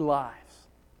crazy lives.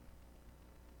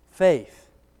 Faith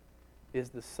is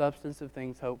the substance of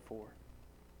things hoped for,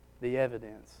 the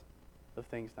evidence of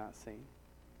things not seen.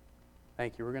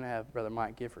 Thank you. We're going to have Brother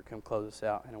Mike Gifford come close us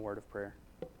out in a word of prayer.